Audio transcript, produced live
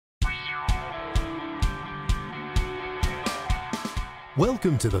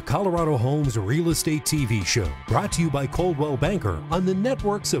Welcome to the Colorado Homes Real Estate TV show, brought to you by Coldwell Banker on the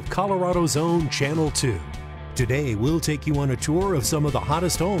networks of Colorado's own Channel 2. Today, we'll take you on a tour of some of the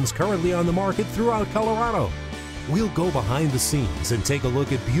hottest homes currently on the market throughout Colorado. We'll go behind the scenes and take a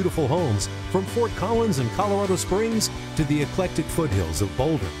look at beautiful homes from Fort Collins and Colorado Springs to the eclectic foothills of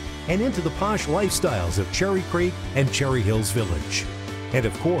Boulder and into the posh lifestyles of Cherry Creek and Cherry Hills Village. And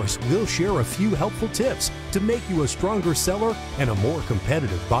of course, we'll share a few helpful tips to make you a stronger seller and a more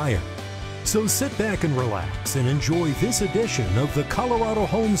competitive buyer. So sit back and relax and enjoy this edition of the Colorado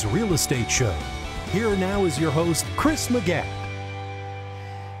Homes Real Estate Show. Here now is your host, Chris McGatt.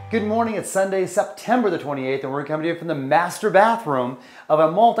 Good morning, it's Sunday, September the 28th, and we're coming to you from the master bathroom of a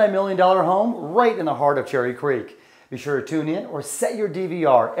multi-million-dollar home right in the heart of Cherry Creek. Be sure to tune in or set your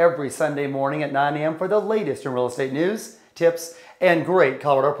DVR every Sunday morning at 9 a.m. for the latest in real estate news, tips, and great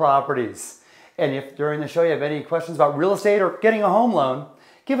Colorado properties. And if during the show you have any questions about real estate or getting a home loan,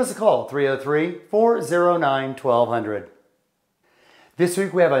 give us a call, 303-409-1200. This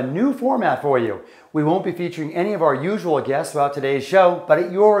week we have a new format for you. We won't be featuring any of our usual guests throughout today's show, but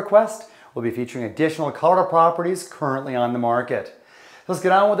at your request, we'll be featuring additional Colorado properties currently on the market. Let's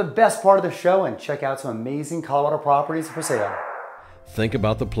get on with the best part of the show and check out some amazing Colorado properties for sale. Think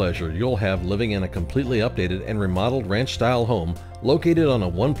about the pleasure you'll have living in a completely updated and remodeled ranch-style home located on a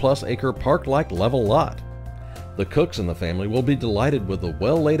 1+ acre park-like level lot. The cooks in the family will be delighted with the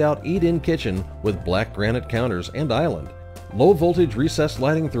well-laid-out eat-in kitchen with black granite counters and island, low-voltage recessed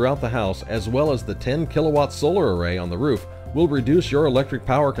lighting throughout the house, as well as the 10-kilowatt solar array on the roof will reduce your electric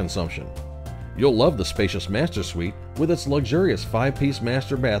power consumption. You'll love the spacious master suite with its luxurious 5-piece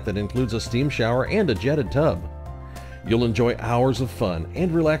master bath that includes a steam shower and a jetted tub. You'll enjoy hours of fun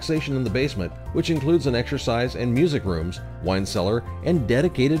and relaxation in the basement, which includes an exercise and music rooms, wine cellar, and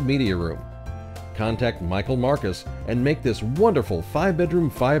dedicated media room. Contact Michael Marcus and make this wonderful 5-bedroom,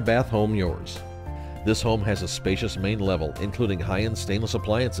 5-bath home yours. This home has a spacious main level, including high-end stainless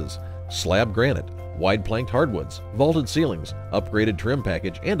appliances, slab granite, wide planked hardwoods, vaulted ceilings, upgraded trim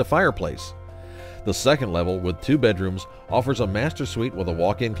package, and a fireplace. The second level, with 2 bedrooms, offers a master suite with a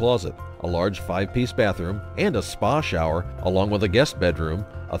walk-in closet, a large 5-piece bathroom, and a spa shower, along with a guest bedroom,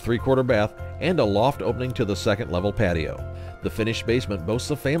 a 3/4 bath, and a loft opening to the second-level patio. The finished basement boasts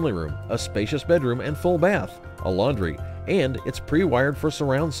a family room, a spacious bedroom and full bath, a laundry, and it's pre-wired for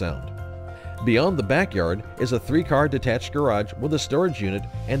surround sound. Beyond the backyard is a 3-car detached garage with a storage unit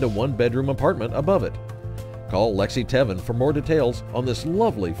and a 1-bedroom apartment above it. Call Lexi Tevin for more details on this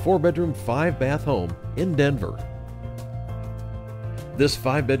lovely 4-bedroom, 5-bath home in Denver. This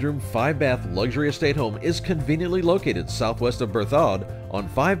 5-bedroom, 5-bath luxury estate home is conveniently located southwest of Berthoud on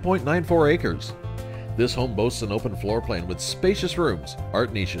 5.94 acres. This home boasts an open floor plan with spacious rooms,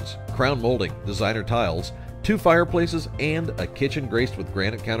 art niches, crown molding, designer tiles, 2 fireplaces, and a kitchen graced with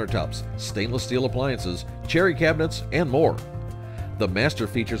granite countertops, stainless steel appliances, cherry cabinets, and more. The master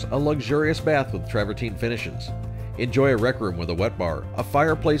features a luxurious bath with travertine finishes. Enjoy a rec room with a wet bar, a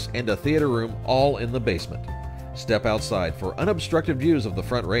fireplace, and a theater room all in the basement. Step outside for unobstructed views of the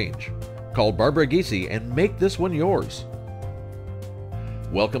Front Range. Call Barbara Giese and make this one yours.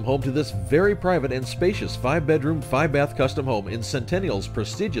 Welcome home to this very private and spacious 5-bedroom, 5-bath custom home in Centennial's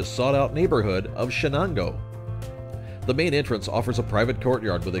prestigious sought-out neighborhood of Shenango. The main entrance offers a private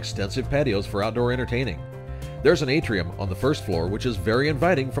courtyard with extensive patios for outdoor entertaining. There's an atrium on the first floor which is very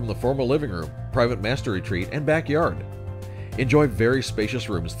inviting from the formal living room, private master retreat, and backyard. Enjoy very spacious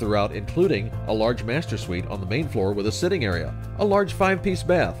rooms throughout, including a large master suite on the main floor with a sitting area, a large 5-piece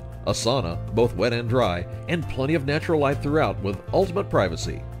bath, a sauna, both wet and dry, and plenty of natural light throughout with ultimate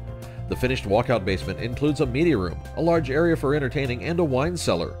privacy. The finished walkout basement includes a media room, a large area for entertaining, and a wine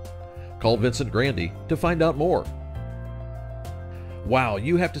cellar. Call Vincent Grandy to find out more. Wow,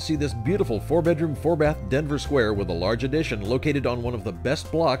 you have to see this beautiful 4-bedroom, 4-bath Denver Square with a large addition located on one of the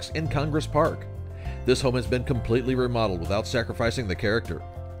best blocks in Congress Park. This home has been completely remodeled without sacrificing the character.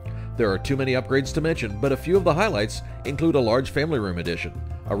 There are too many upgrades to mention, but a few of the highlights include a large family room addition,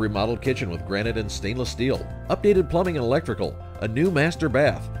 a remodeled kitchen with granite and stainless steel, updated plumbing and electrical, a new master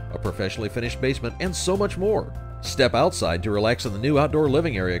bath, a professionally finished basement, and so much more. Step outside to relax in the new outdoor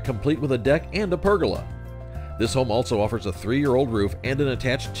living area complete with a deck and a pergola. This home also offers a 3-year-old roof and an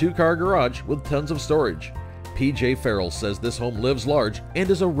attached 2-car garage with tons of storage. PJ Farrell says this home lives large and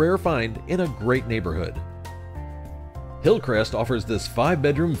is a rare find in a great neighborhood. Hillcrest offers this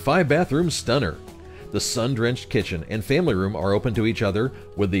 5-bedroom, 5-bathroom stunner. The sun-drenched kitchen and family room are open to each other,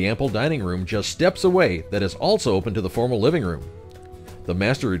 with the ample dining room just steps away that is also open to the formal living room. The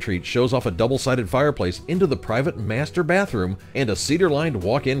master retreat shows off a double-sided fireplace into the private master bathroom and a cedar-lined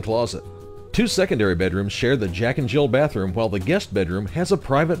walk-in closet. Two secondary bedrooms share the Jack and Jill bathroom, while the guest bedroom has a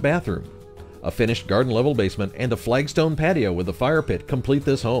private bathroom. A finished garden-level basement and a flagstone patio with a fire pit complete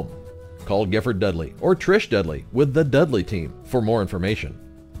this home. Call Gifford Dudley or Trish Dudley with the Dudley team for more information.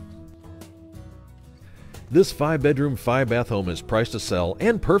 This 5-bedroom, 5-bath home is priced to sell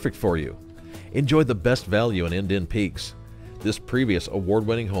and perfect for you. Enjoy the best value in Indian Peaks. This previous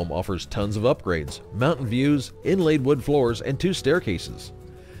award-winning home offers tons of upgrades, mountain views, inlaid wood floors, and 2 staircases.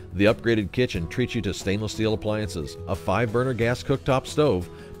 The upgraded kitchen treats you to stainless steel appliances, a 5-burner gas cooktop stove,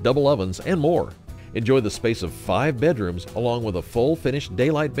 double ovens, and more. Enjoy the space of 5 bedrooms along with a full finished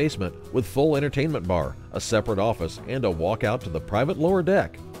daylight basement with full entertainment bar, a separate office, and a walkout to the private lower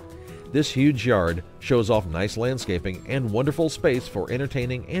deck. This huge yard shows off nice landscaping and wonderful space for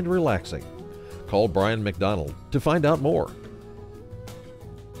entertaining and relaxing. Call Brian McDonald to find out more.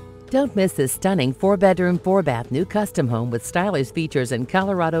 Don't miss this stunning 4-bedroom, 4-bath new custom home with stylish features and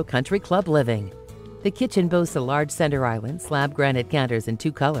Colorado country club living. The kitchen boasts a large center island, slab granite counters in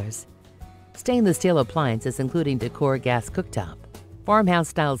 2 colors, stainless steel appliances including decor gas cooktop,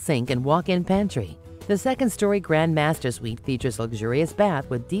 farmhouse-style sink and walk-in pantry. The 2nd-story Grand Master Suite features luxurious bath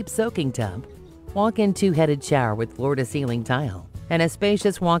with deep soaking tub, walk-in 2-headed shower with floor-to-ceiling tile, and a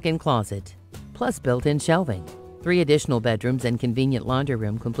spacious walk-in closet, plus built-in shelving. 3 additional bedrooms and convenient laundry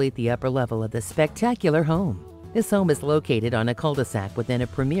room complete the upper level of this spectacular home. This home is located on a cul-de-sac within a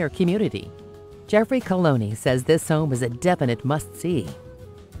premier community. Jeffrey Coloni says this home is a definite must-see.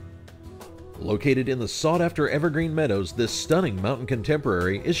 Located in the sought-after Evergreen Meadows, this stunning mountain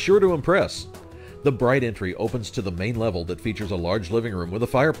contemporary is sure to impress. The bright entry opens to the main level that features a large living room with a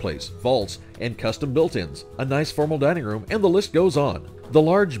fireplace, vaults, and custom built-ins, a nice formal dining room, and the list goes on. The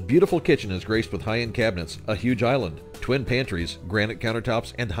large, beautiful kitchen is graced with high-end cabinets, a huge island, twin pantries, granite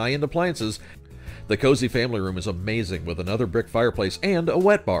countertops, and high-end appliances. The cozy family room is amazing with another brick fireplace and a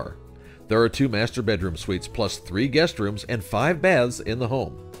wet bar. There are 2 master bedroom suites plus 3 guest rooms and 5 baths in the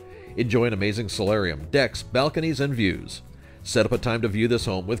home. Enjoy an amazing solarium, decks, balconies, and views. Set up a time to view this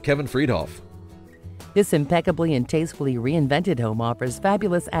home with Kevin Friedhoff. This impeccably and tastefully reinvented home offers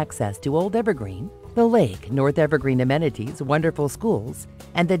fabulous access to Old Evergreen, the lake, North Evergreen amenities, wonderful schools,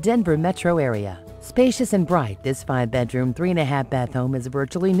 and the Denver metro area. Spacious and bright, this 5-bedroom, 3.5-bath home is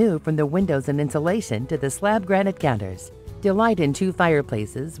virtually new from the windows and insulation to the slab granite counters. Delight in 2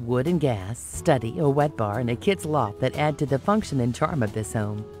 fireplaces, wood and gas, study, a wet bar, and a kid's loft that add to the function and charm of this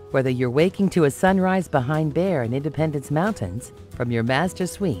home. Whether you're waking to a sunrise behind Bear and Independence Mountains from your master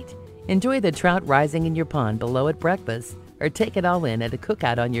suite, enjoy the trout rising in your pond below at breakfast, or take it all in at a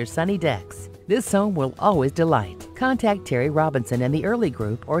cookout on your sunny decks, this home will always delight. Contact Terry Robinson and the Early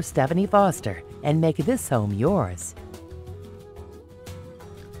Group or Stephanie Foster and make this home yours.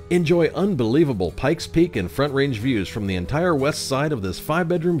 Enjoy unbelievable Pikes Peak and Front Range views from the entire west side of this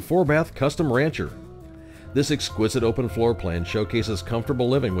 5-bedroom, 4-bath custom rancher. This exquisite open floor plan showcases comfortable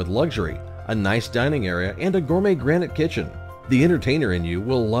living with luxury, a nice dining area, and a gourmet granite kitchen. The entertainer in you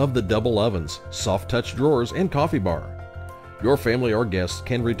will love the double ovens, soft touch drawers, and coffee bar. Your family or guests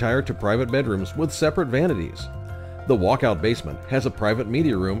can retire to private bedrooms with separate vanities. The walkout basement has a private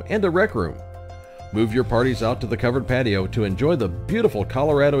media room and a rec room. Move your parties out to the covered patio to enjoy the beautiful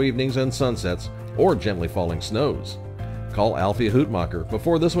Colorado evenings and sunsets or gently falling snows. Call Alfie Hootmacher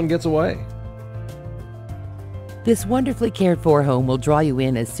before this one gets away. This wonderfully cared-for home will draw you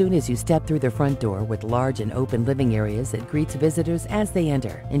in as soon as you step through the front door with large and open living areas that greets visitors as they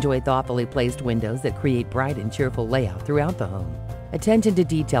enter. Enjoy thoughtfully placed windows that create bright and cheerful layout throughout the home. Attention to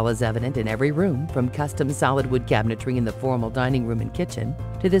detail is evident in every room, from custom solid wood cabinetry in the formal dining room and kitchen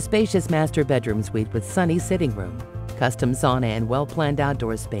to the spacious master bedroom suite with sunny sitting room, custom sauna and well-planned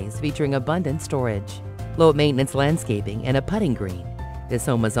outdoor space featuring abundant storage, low-maintenance landscaping, and a putting green. This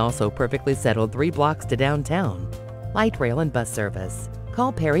home is also perfectly settled 3 blocks to downtown, light rail and bus service.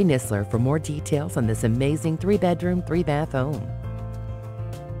 Call Perry Nisler for more details on this amazing 3-bedroom, 3-bath home.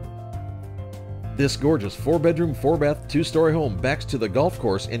 This gorgeous 4-bedroom, 4-bath, 2-story home backs to the golf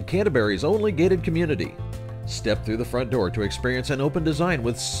course in Canterbury's only gated community. Step through the front door to experience an open design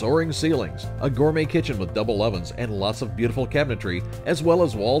with soaring ceilings, a gourmet kitchen with double ovens, and lots of beautiful cabinetry, as well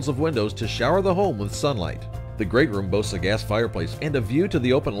as walls of windows to shower the home with sunlight. The great room boasts a gas fireplace and a view to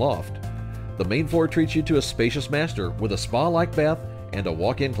the open loft. The main floor treats you to a spacious master with a spa-like bath and a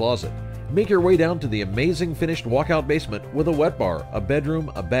walk-in closet. Make your way down to the amazing finished walkout basement with a wet bar, a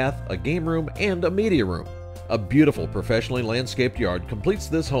bedroom, a bath, a game room, and a media room. A beautiful, professionally landscaped yard completes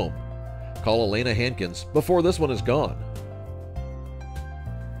this home. Call Elena Hankins before this one is gone.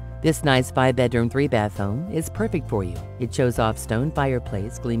 This nice 5-bedroom, 3-bath home is perfect for you. It shows off stone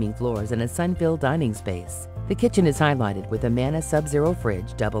fireplace, gleaming floors, and a sun-filled dining space. The kitchen is highlighted with a Manna Sub-Zero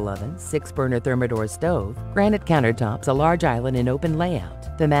fridge, double oven, 6-burner Thermador stove, granite countertops, a large island, and open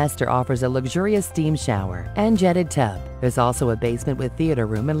layout. The master offers a luxurious steam shower and jetted tub. There's also a basement with theater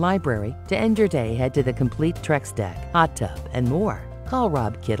room and library. To end your day, head to the complete Trex deck, hot tub, and more. Call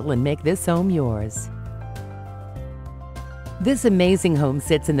Rob Kittle and make this home yours. This amazing home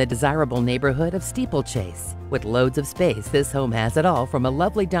sits in the desirable neighborhood of Steeplechase. With loads of space, this home has it all, from a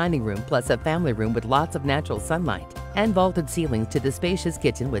lovely dining room plus a family room with lots of natural sunlight and vaulted ceilings to the spacious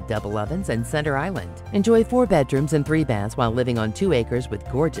kitchen with double ovens and center island. Enjoy 4 bedrooms and 3 baths while living on 2 acres with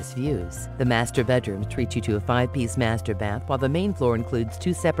gorgeous views. The master bedrooms treat you to a 5-piece master bath, while the main floor includes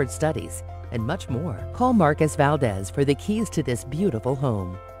 2 separate studies and much more. Call Marcus Valdez for the keys to this beautiful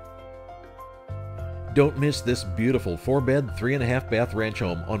home. Don't miss this beautiful 4-bed, 3.5-bath ranch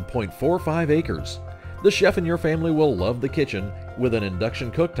home on 0.45 acres. The chef in your family will love the kitchen with an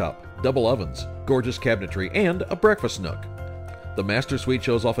induction cooktop, double ovens, gorgeous cabinetry, and a breakfast nook. The master suite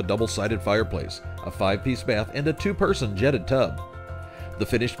shows off a double-sided fireplace, a 5-piece bath, and a 2-person jetted tub. The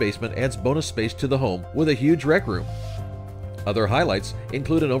finished basement adds bonus space to the home with a huge rec room. Other highlights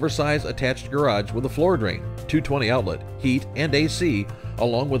include an oversized attached garage with a floor drain, 220 outlet, heat, and AC,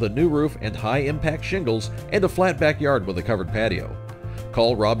 along with a new roof and high-impact shingles and a flat backyard with a covered patio.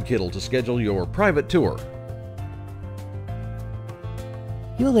 Call Rob Kittle to schedule your private tour.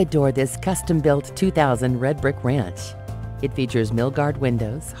 You'll adore this custom-built 2000 red brick ranch. It features mill-guard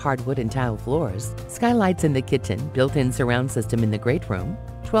windows, hardwood and tile floors, skylights in the kitchen, built-in surround system in the great room,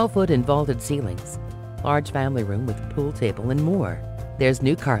 12-foot and vaulted ceilings, large family room with pool table, and more. There's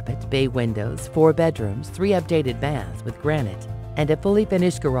new carpet, bay windows, 4 bedrooms, 3 updated baths with granite, and a fully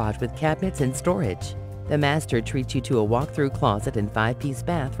finished garage with cabinets and storage. The master treats you to a walk-through closet and 5-piece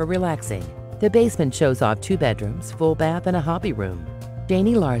bath for relaxing. The basement shows off 2 bedrooms, full bath, and a hobby room.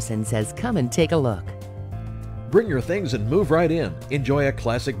 Janie Larson says, come and take a look. Bring your things and move right in. Enjoy a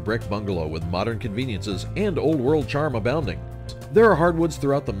classic brick bungalow with modern conveniences and old-world charm abounding. There are hardwoods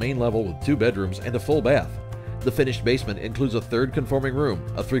throughout the main level with 2 bedrooms and a full bath. The finished basement includes a 3rd conforming room,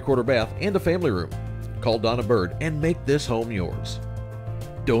 a 3/4 bath, and a family room. Call Donna Bird and make this home yours.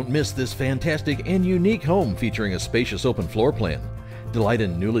 Don't miss this fantastic and unique home featuring a spacious open floor plan. Delight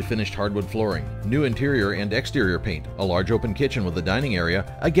in newly finished hardwood flooring, new interior and exterior paint, a large open kitchen with a dining area,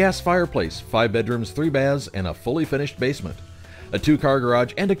 a gas fireplace, 5 bedrooms, 3 baths, and a fully finished basement. A 2-car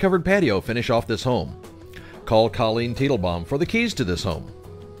garage and a covered patio finish off this home. Call Colleen Teitelbaum for the keys to this home.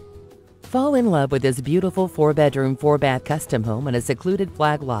 Fall in love with this beautiful 4-bedroom, 4-bath custom home on a secluded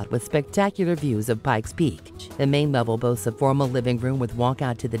flag lot with spectacular views of Pikes Peak. The main level boasts a formal living room with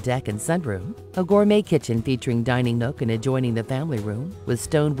walkout to the deck and sunroom, a gourmet kitchen featuring dining nook and adjoining the family room with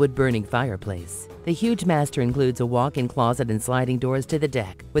stone wood-burning fireplace. The huge master includes a walk-in closet and sliding doors to the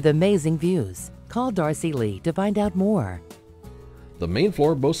deck with amazing views. Call Darcy Lee to find out more. The main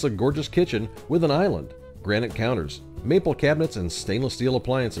floor boasts a gorgeous kitchen with an island, granite counters, maple cabinets and stainless steel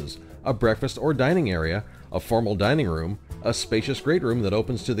appliances, a breakfast or dining area, a formal dining room, a spacious great room that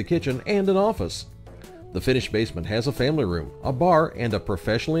opens to the kitchen, and an office. The finished basement has a family room, a bar, and a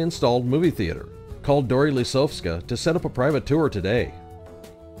professionally installed movie theater. Call Dori Lisowska to set up a private tour today.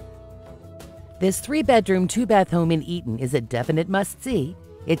 This 3-bedroom, 2-bath home in Eaton is a definite must-see.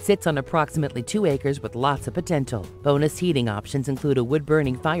 It sits on approximately 2 acres with lots of potential. Bonus heating options include a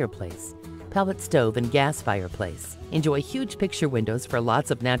wood-burning fireplace, pellet stove, and gas fireplace. Enjoy huge picture windows for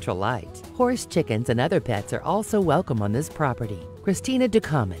lots of natural light. Horse, chickens, and other pets are also welcome on this property. Christina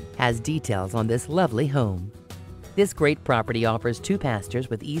Ducommon has details on this lovely home. This great property offers 2 pastures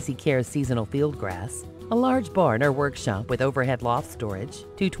with easy care seasonal field grass, a large barn or workshop with overhead loft storage,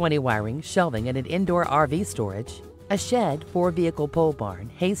 220 wiring, shelving, and an indoor RV storage, a shed, 4-vehicle pole barn,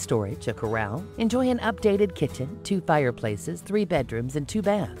 hay storage, a corral. Enjoy an updated kitchen, 2 fireplaces, 3 bedrooms, and 2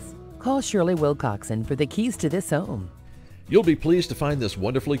 baths. Call Shirley Wilcoxon for the keys to this home. You'll be pleased to find this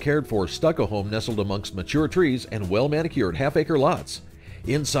wonderfully cared for stucco home nestled amongst mature trees and well-manicured half-acre lots.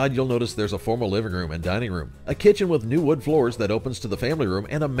 Inside you'll notice there's a formal living room and dining room, a kitchen with new wood floors that opens to the family room,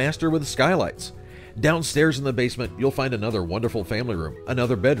 and a master with skylights. Downstairs in the basement you'll find another wonderful family room,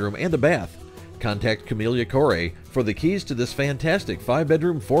 another bedroom, and a bath. Contact Camelia Corey for the keys to this fantastic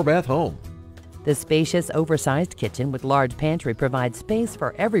 5-bedroom, 4-bath home. The spacious, oversized kitchen with large pantry provides space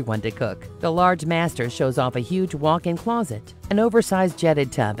for everyone to cook. The large master shows off a huge walk-in closet, an oversized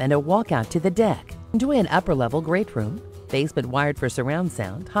jetted tub, and a walkout to the deck. Enjoy an upper-level great room, basement wired for surround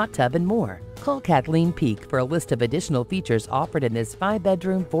sound, hot tub, and more. Call Kathleen Peak for a list of additional features offered in this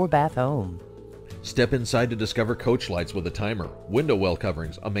 5-bedroom, 4-bath home. Step inside to discover coach lights with a timer, window well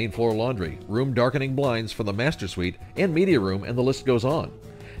coverings, a main floor laundry, room darkening blinds for the master suite, and media room, and the list goes on.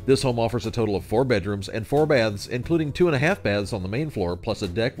 This home offers a total of 4 bedrooms and 4 baths, including 2.5 baths on the main floor, plus a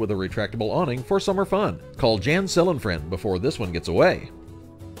deck with a retractable awning for summer fun. Call Jan Sellenfriend before this one gets away.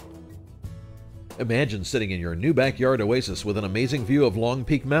 Imagine sitting in your new backyard oasis with an amazing view of Long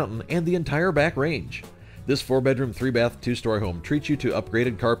Peak Mountain and the entire back range. This 4-bedroom, 3-bath, 2-story home treats you to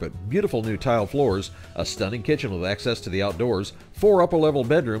upgraded carpet, beautiful new tile floors, a stunning kitchen with access to the outdoors, 4 upper-level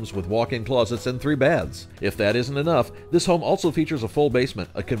bedrooms with walk-in closets, and 3 baths. If that isn't enough, this home also features a full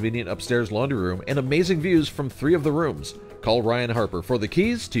basement, a convenient upstairs laundry room, and amazing views from 3 of the rooms. Call Ryan Harper for the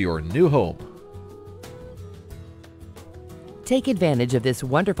keys to your new home. Take advantage of this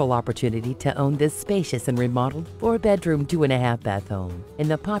wonderful opportunity to own this spacious and remodeled 4-bedroom, 2.5-bath home in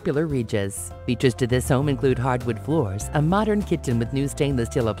the popular Regis. Features to this home include hardwood floors, a modern kitchen with new stainless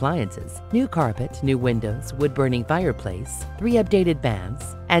steel appliances, new carpet, new windows, wood-burning fireplace, 3 updated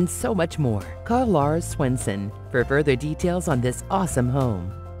baths, and so much more. Call Lars Swenson for further details on this awesome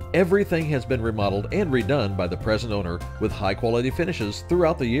home. Everything has been remodeled and redone by the present owner with high-quality finishes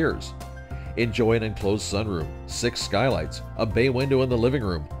throughout the years. Enjoy an enclosed sunroom, 6 skylights, a bay window in the living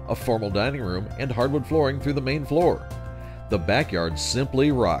room, a formal dining room, and hardwood flooring through the main floor. The backyard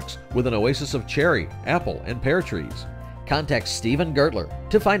simply rocks with an oasis of cherry, apple, and pear trees. Contact Stephen Gertler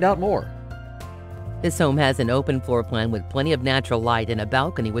to find out more. This home has an open floor plan with plenty of natural light and a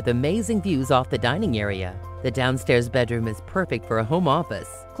balcony with amazing views off the dining area. The downstairs bedroom is perfect for a home office,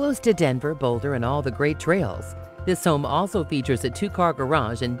 close to Denver, Boulder, and all the great trails. This home also features a 2-car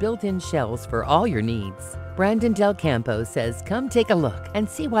garage and built-in shelves for all your needs. Brandon Del Campo says, come take a look and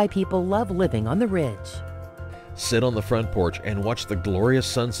see why people love living on the ridge. Sit on the front porch and watch the glorious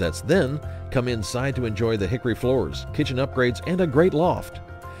sunsets, then come inside to enjoy the hickory floors, kitchen upgrades, and a great loft.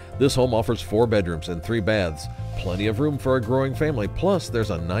 This home offers 4 bedrooms and 3 baths, plenty of room for a growing family, plus there's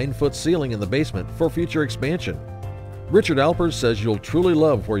a 9-foot ceiling in the basement for future expansion. Richard Alpers says you'll truly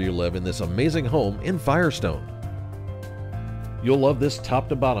love where you live in this amazing home in Firestone. You'll love this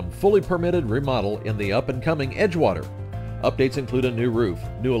top-to-bottom, fully permitted remodel in the up-and-coming Edgewater. Updates include a new roof,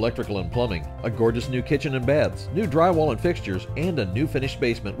 new electrical and plumbing, a gorgeous new kitchen and baths, new drywall and fixtures, and a new finished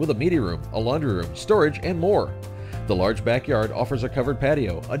basement with a media room, a laundry room, storage, and more. The large backyard offers a covered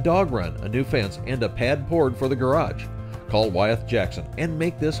patio, a dog run, a new fence, and a pad poured for the garage. Call Wyeth Jackson and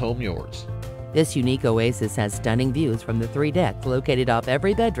make this home yours. This unique oasis has stunning views from the 3 decks located off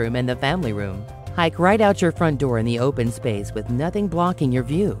every bedroom and the family room. Hike right out your front door in the open space with nothing blocking your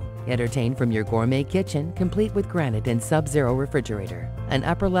view. Entertain from your gourmet kitchen, complete with granite and sub-zero refrigerator. An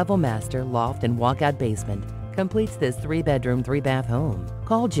upper-level master, loft, and walkout basement completes this 3-bedroom, 3-bath home.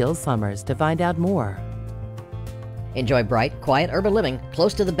 Call Jill Summers to find out more. Enjoy bright, quiet urban living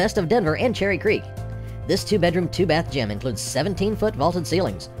close to the best of Denver and Cherry Creek. This 2-bedroom, 2-bath gem includes 17-foot vaulted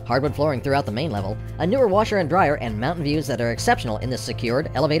ceilings, hardwood flooring throughout the main level, a newer washer and dryer, and mountain views that are exceptional in this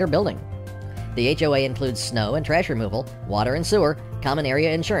secured elevator building. The HOA includes snow and trash removal, water and sewer, common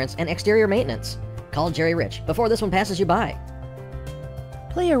area insurance, and exterior maintenance. Call Jerry Rich before this one passes you by.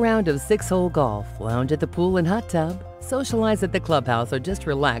 Play a round of 6-hole golf, lounge at the pool and hot tub, socialize at the clubhouse, or just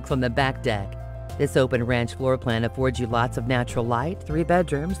relax on the back deck. This open ranch floor plan affords you lots of natural light, 3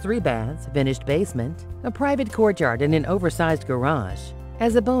 bedrooms, 3 baths, finished basement, a private courtyard, and an oversized garage.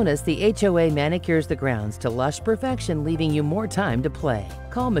 As a bonus, the HOA manicures the grounds to lush perfection, leaving you more time to play.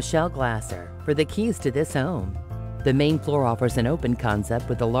 Call Michelle Glasser for the keys to this home. The main floor offers an open concept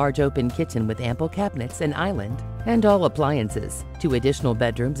with a large open kitchen with ample cabinets and island and all appliances, 2 additional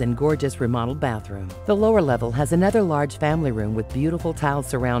bedrooms and gorgeous remodeled bathroom. The lower level has another large family room with beautiful tiled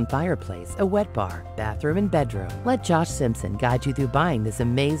surround fireplace, a wet bar, bathroom, and bedroom. Let Josh Simpson guide you through buying this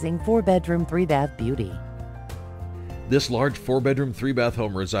amazing 4-bedroom, 3-bath beauty. This large 4-bedroom, 3-bath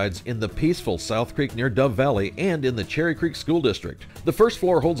home resides in the peaceful South Creek near Dove Valley and in the Cherry Creek School District. The first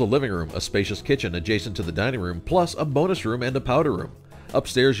floor holds a living room, a spacious kitchen adjacent to the dining room, plus a bonus room and a powder room.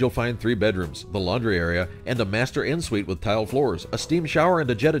 Upstairs you'll find 3 bedrooms, the laundry area, and a master en-suite with tile floors, a steam shower, and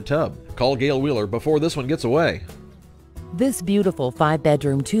a jetted tub. Call Gail Wheeler before this one gets away. This beautiful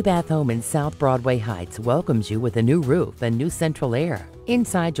 5-bedroom, 2-bath home in South Broadway Heights welcomes you with a new roof and new central air.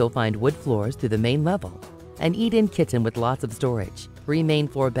 Inside you'll find wood floors through the main level, an eat-in kitchen with lots of storage, 3 main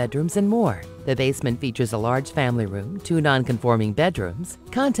floor bedrooms, and more. The basement features a large family room, 2 non-conforming bedrooms.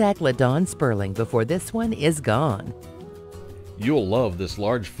 Contact LaDawn Sperling before this one is gone. You'll love this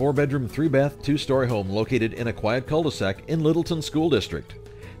large 4-bedroom, 3-bath, 2-story home located in a quiet cul-de-sac in Littleton School District.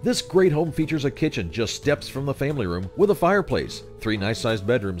 This great home features a kitchen just steps from the family room with a fireplace, 3 nice-sized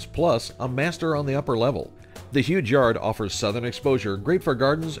bedrooms, plus a master on the upper level. The huge yard offers southern exposure, great for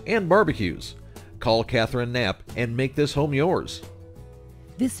gardens and barbecues. Call Catherine Knapp and make this home yours.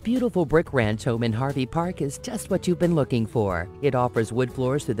 This beautiful brick ranch home in Harvey Park is just what you've been looking for. It offers wood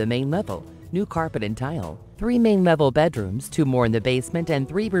floors through the main level, new carpet and tile, 3 main level bedrooms, 2 more in the basement, and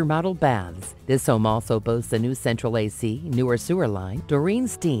 3 remodeled baths. This home also boasts a new central AC, newer sewer line. Doreen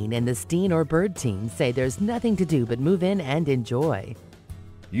Steen and the Steen or Bird team say there's nothing to do but move in and enjoy.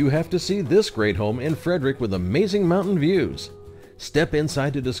 You have to see this great home in Frederick with amazing mountain views. Step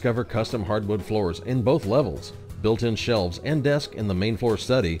inside to discover custom hardwood floors in both levels, built-in shelves and desk in the main floor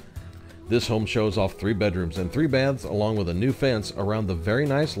study. This home shows off 3 bedrooms and 3 baths along with a new fence around the very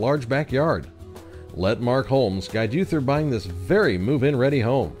nice large backyard. Let Mark Holmes guide you through buying this very move-in ready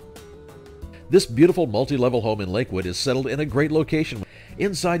home. This beautiful multi-level home in Lakewood is settled in a great location.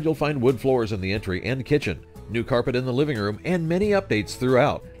 Inside you'll find wood floors in the entry and kitchen, new carpet in the living room, and many updates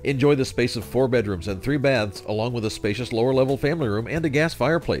throughout. Enjoy the space of 4 bedrooms and 3 baths along with a spacious lower level family room and a gas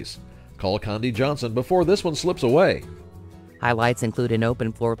fireplace. Call Condi Johnson before this one slips away. Highlights include an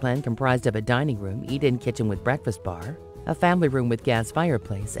open floor plan comprised of a dining room, eat-in kitchen with breakfast bar, a family room with gas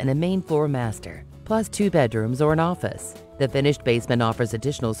fireplace, and a main floor master, plus 2 bedrooms or an office. The finished basement offers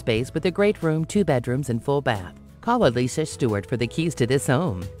additional space with a great room, 2 bedrooms, and full bath. Call Alicia Stewart for the keys to this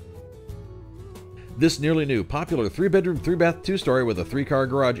home. This nearly new, popular 3-bedroom, 3-bath, 2-story with a 3-car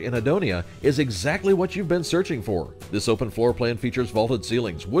garage in Adonia is exactly what you've been searching for. This open floor plan features vaulted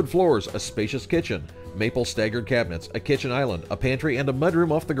ceilings, wood floors, a spacious kitchen, maple staggered cabinets, a kitchen island, a pantry, and a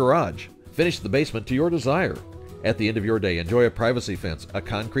mudroom off the garage. Finish the basement to your desire. At the end of your day, enjoy a privacy fence, a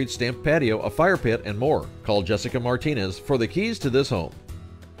concrete stamped patio, a fire pit, and more. Call Jessica Martinez for the keys to this home.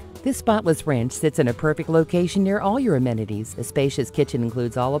 This spotless ranch sits in a perfect location near all your amenities. A spacious kitchen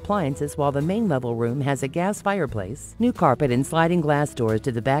includes all appliances, while the main level room has a gas fireplace, new carpet, and sliding glass doors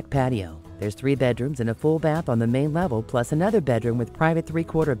to the back patio. There's 3 bedrooms and a full bath on the main level, plus another bedroom with private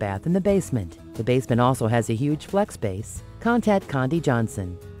 3/4 bath in the basement. The basement also has a huge flex space. Contact Condi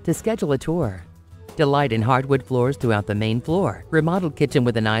Johnson to schedule a tour. Delight in hardwood floors throughout the main floor, remodeled kitchen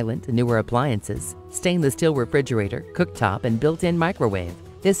with an island, newer appliances, stainless steel refrigerator, cooktop, and built-in microwave.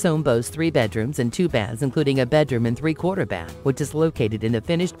 This home boasts 3 bedrooms and 2 baths, including a bedroom and 3/4 bath, which is located in a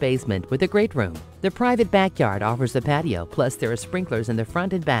finished basement with a great room. The private backyard offers a patio, plus there are sprinklers in the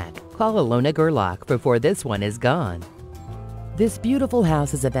front and back. Call Alona Gerlach before this one is gone. This beautiful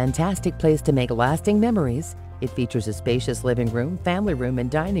house is a fantastic place to make lasting memories. It features a spacious living room, family room,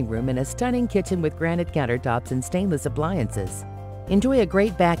 and dining room, and a stunning kitchen with granite countertops and stainless appliances. Enjoy a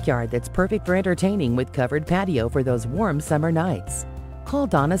great backyard that's perfect for entertaining with covered patio for those warm summer nights. Call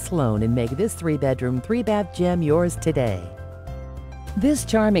Donna Sloan and make this 3-bedroom, 3-bath gem yours today. This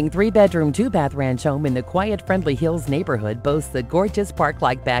charming 3-bedroom, 2-bath ranch home in the quiet Friendly Hills neighborhood boasts a gorgeous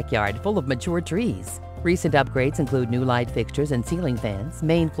park-like backyard full of mature trees. Recent upgrades include new light fixtures and ceiling fans,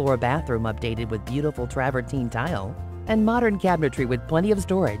 main floor bathroom updated with beautiful travertine tile, and modern cabinetry with plenty of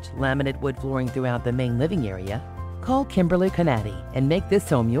storage, laminate wood flooring throughout the main living area. Call Kimberly Canati and make this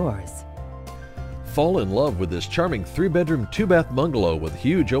home yours. Fall in love with this charming 3-bedroom, 2-bath bungalow with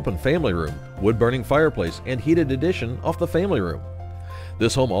huge open family room, wood-burning fireplace, and heated addition off the family room.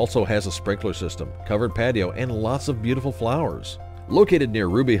 This home also has a sprinkler system, covered patio, and lots of beautiful flowers. Located near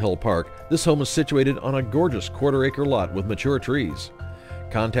Ruby Hill Park, this home is situated on a gorgeous 1/4-acre lot with mature trees.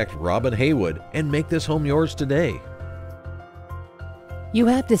 Contact Robin Haywood and make this home yours today. You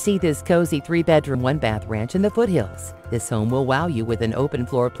have to see this cozy 3-bedroom, 1-bath ranch in the foothills. This home will wow you with an open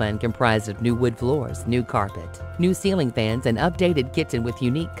floor plan comprised of new wood floors, new carpet, new ceiling fans, and updated kitchen with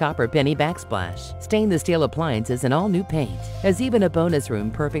unique copper penny backsplash, stainless steel appliances, and all new paint. There's even a bonus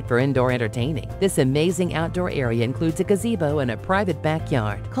room perfect for indoor entertaining. This amazing outdoor area includes a gazebo and a private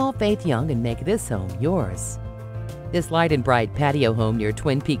backyard. Call Faith Young and make this home yours. This light and bright patio home near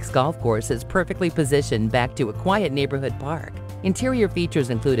Twin Peaks Golf Course is perfectly positioned back to a quiet neighborhood park. Interior features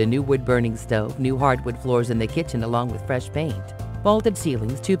include a new wood-burning stove, new hardwood floors in the kitchen along with fresh paint, vaulted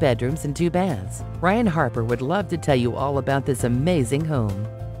ceilings, 2 bedrooms, and 2 baths. Ryan Harper would love to tell you all about this amazing home.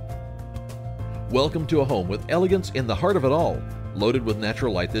 Welcome to a home with elegance in the heart of it all. Loaded with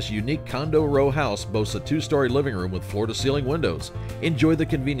natural light, this unique condo row house boasts a 2-story living room with floor-to-ceiling windows. Enjoy the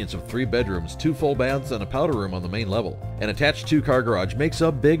convenience of 3 bedrooms, 2 full baths, and a powder room on the main level. An attached 2-car garage makes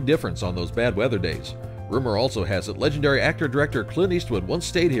a big difference on those bad weather days. Rumor also has it legendary actor-director Clint Eastwood once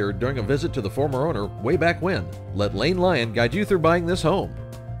stayed here during a visit to the former owner way back when. Let Lane Lyon guide you through buying this home.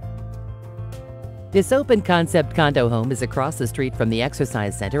 This open concept condo home is across the street from the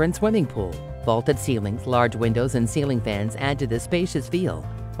exercise center and swimming pool. Vaulted ceilings, large windows, and ceiling fans add to the spacious feel.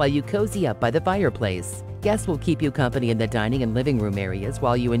 while you cozy up by the fireplace. Guests will keep you company in the dining and living room areas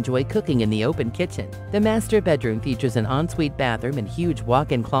while you enjoy cooking in the open kitchen. The master bedroom features an ensuite bathroom and huge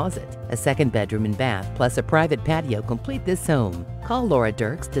walk-in closet. A second bedroom and bath plus a private patio complete this home. Call Laura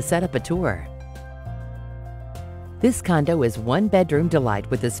Dirks to set up a tour. This condo is one-bedroom delight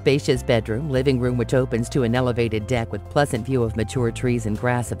with a spacious bedroom, living room which opens to an elevated deck with pleasant view of mature trees and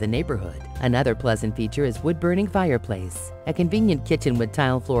grass of the neighborhood. Another pleasant feature is wood-burning fireplace. A convenient kitchen with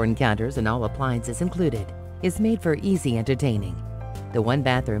tile floor and counters and all appliances included is made for easy entertaining. The one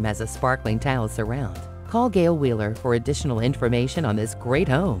bathroom has a sparkling tile surround. Call Gail Wheeler for additional information on this great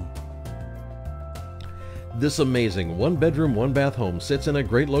home. This amazing one-bedroom, one-bath home sits in a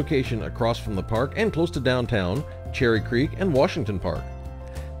great location across from the park and close to downtown, Cherry Creek, and Washington Park.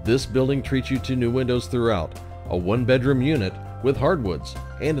 This building treats you to new windows throughout, a one-bedroom unit with hardwoods,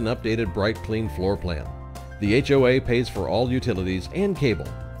 and an updated bright clean floor plan. The HOA pays for all utilities and cable.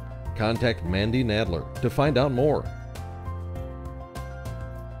 Contact Mandy Nadler to find out more.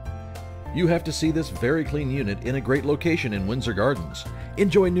 You have to see this very clean unit in a great location in Windsor Gardens.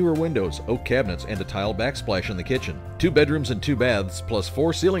 Enjoy newer windows, oak cabinets, and a tile backsplash in the kitchen. 2 bedrooms and 2 baths, plus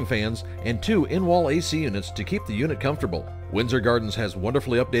 4 ceiling fans and 2 in-wall AC units to keep the unit comfortable. Windsor Gardens has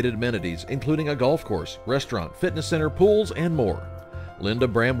wonderfully updated amenities, including a golf course, restaurant, fitness center, pools, and more. Linda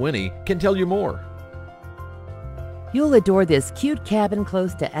Bram-Winnie can tell you more. You'll adore this cute cabin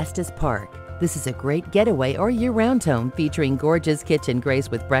close to Estes Park. This is a great getaway or year-round home featuring gorgeous kitchen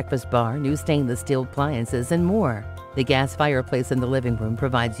grace with breakfast bar, new stainless steel appliances, and more. The gas fireplace in the living room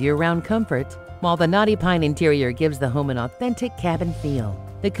provides year-round comfort, while the knotty pine interior gives the home an authentic cabin feel.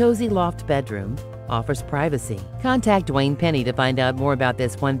 The cozy loft bedroom offers privacy. Contact Dwayne Penny to find out more about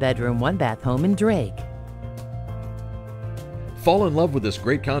this one-bedroom, one-bath home in Drake. Fall in love with this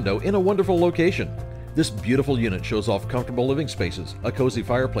great condo in a wonderful location. This beautiful unit shows off comfortable living spaces, a cozy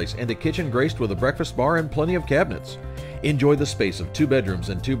fireplace, and a kitchen graced with a breakfast bar and plenty of cabinets. Enjoy the space of 2 bedrooms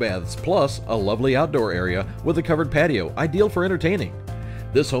and 2 baths, plus a lovely outdoor area with a covered patio, ideal for entertaining.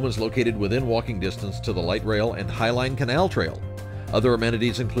 This home is located within walking distance to the light rail and Highline Canal Trail. Other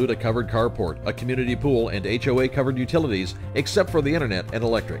amenities include a covered carport, a community pool, and HOA-covered utilities, except for the internet and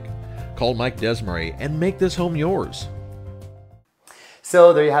electric. Call Mike Desmarais and make this home yours.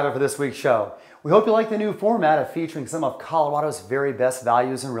 So there you have it for this week's show. We hope you like the new format of featuring some of Colorado's very best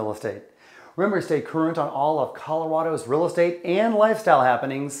values in real estate. Remember to stay current on all of Colorado's real estate and lifestyle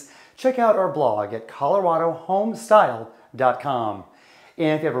happenings. Check out our blog at coloradohomestyle.com.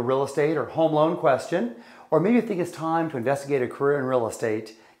 And if you have a real estate or home loan question, or maybe you think it's time to investigate a career in real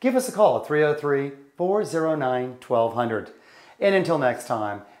estate, give us a call at 303-409-1200. And until next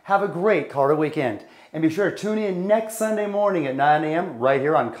time, have a great Colorado weekend. And be sure to tune in next Sunday morning at 9 a.m. right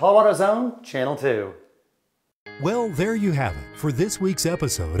here on Colorado's Own Channel 2. Well, there you have it for this week's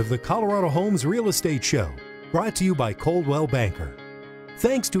episode of the Colorado Homes Real Estate Show, brought to you by Coldwell Banker.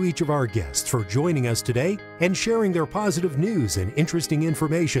 Thanks to each of our guests for joining us today and sharing their positive news and interesting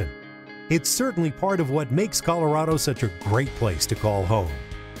information. It's certainly part of what makes Colorado such a great place to call home.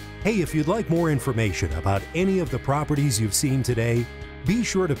 Hey, if you'd like more information about any of the properties you've seen today, be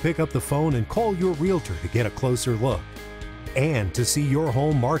sure to pick up the phone and call your realtor to get a closer look. And to see your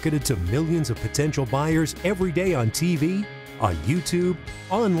home marketed to millions of potential buyers every day on TV, on YouTube,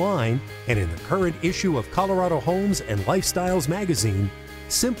 online, and in the current issue of Colorado Homes and Lifestyles magazine,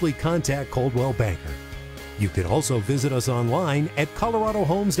 simply contact Coldwell Banker. You can also visit us online at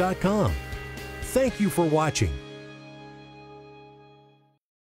coloradohomes.com. Thank you for watching.